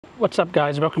What's up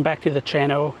guys, welcome back to the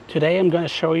channel. Today I'm going to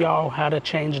show y'all how to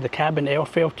change the cabin air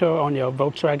filter on your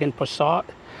Volkswagen Passat.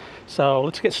 So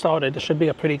let's get started. It should be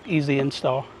a pretty easy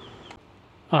install.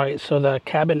 Alright, so the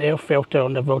cabin air filter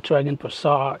on the Volkswagen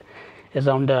Passat is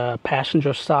on the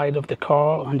passenger side of the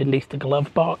car underneath the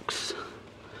glove box.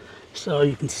 So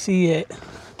you can see it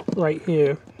right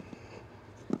here.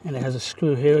 And it has a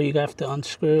screw here you have to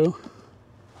unscrew.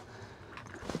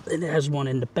 And it has one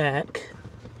in the back.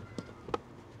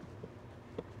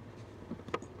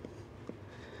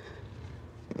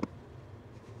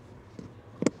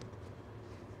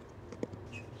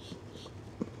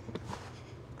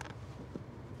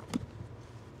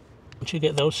 Once you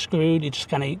get those screwed, you just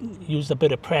kind of use a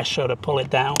bit of pressure to pull it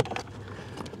down.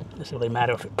 It doesn't really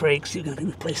matter if it breaks, you're going to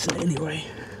be replacing it anyway.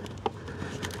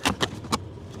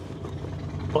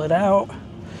 Pull it out.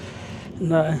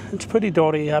 And, it's pretty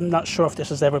dirty. I'm not sure if this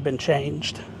has ever been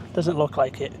changed. Doesn't look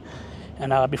like it.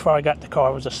 And before I got the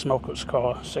car, it was a smoker's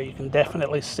car. So you can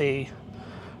definitely see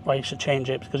why you should change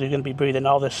it, because you're going to be breathing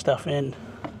all this stuff in.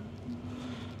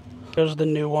 Here's the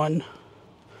new one.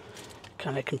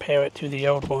 Kind of compare it to the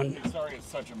old one. Sorry, it's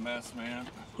such a mess, man.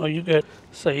 Oh, you good.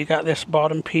 So you got this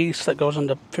bottom piece that goes in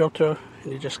the filter,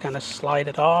 and you just kind of slide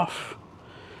it off.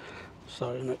 So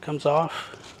it comes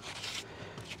off.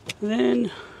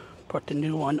 Then put the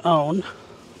new one on.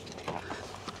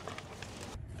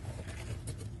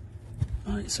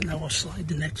 Alright, so now we'll slide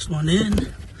the next one in.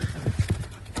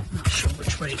 I'm not sure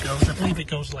which way it goes. I believe it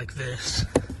goes like this.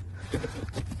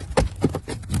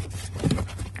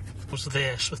 Was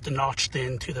this with the notched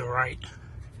in to the right,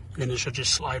 and then it should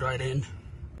just slide right in.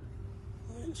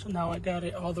 Right, so now I got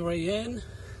it all the way in,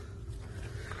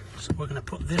 so we're going to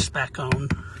put this back on.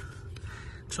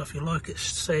 So if you look, it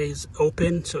says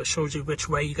open, so it shows you which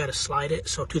way you got to slide it.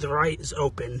 So to the right is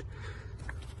open,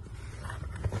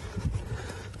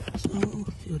 so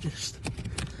you'll just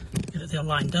get it there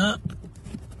lined up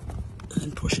and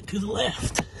then push it to the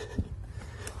left.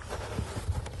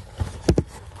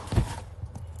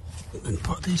 And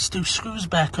put these two screws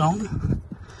back on.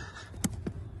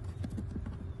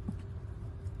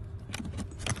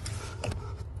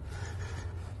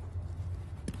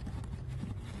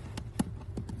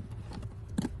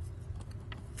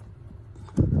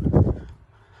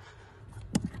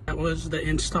 That was the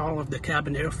install of the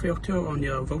cabin air filter on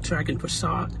your Volkswagen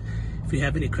Passat. If you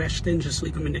have any questions, just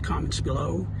leave them in the comments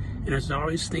below. And as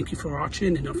always, thank you for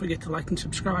watching, and don't forget to like and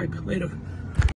subscribe. Later.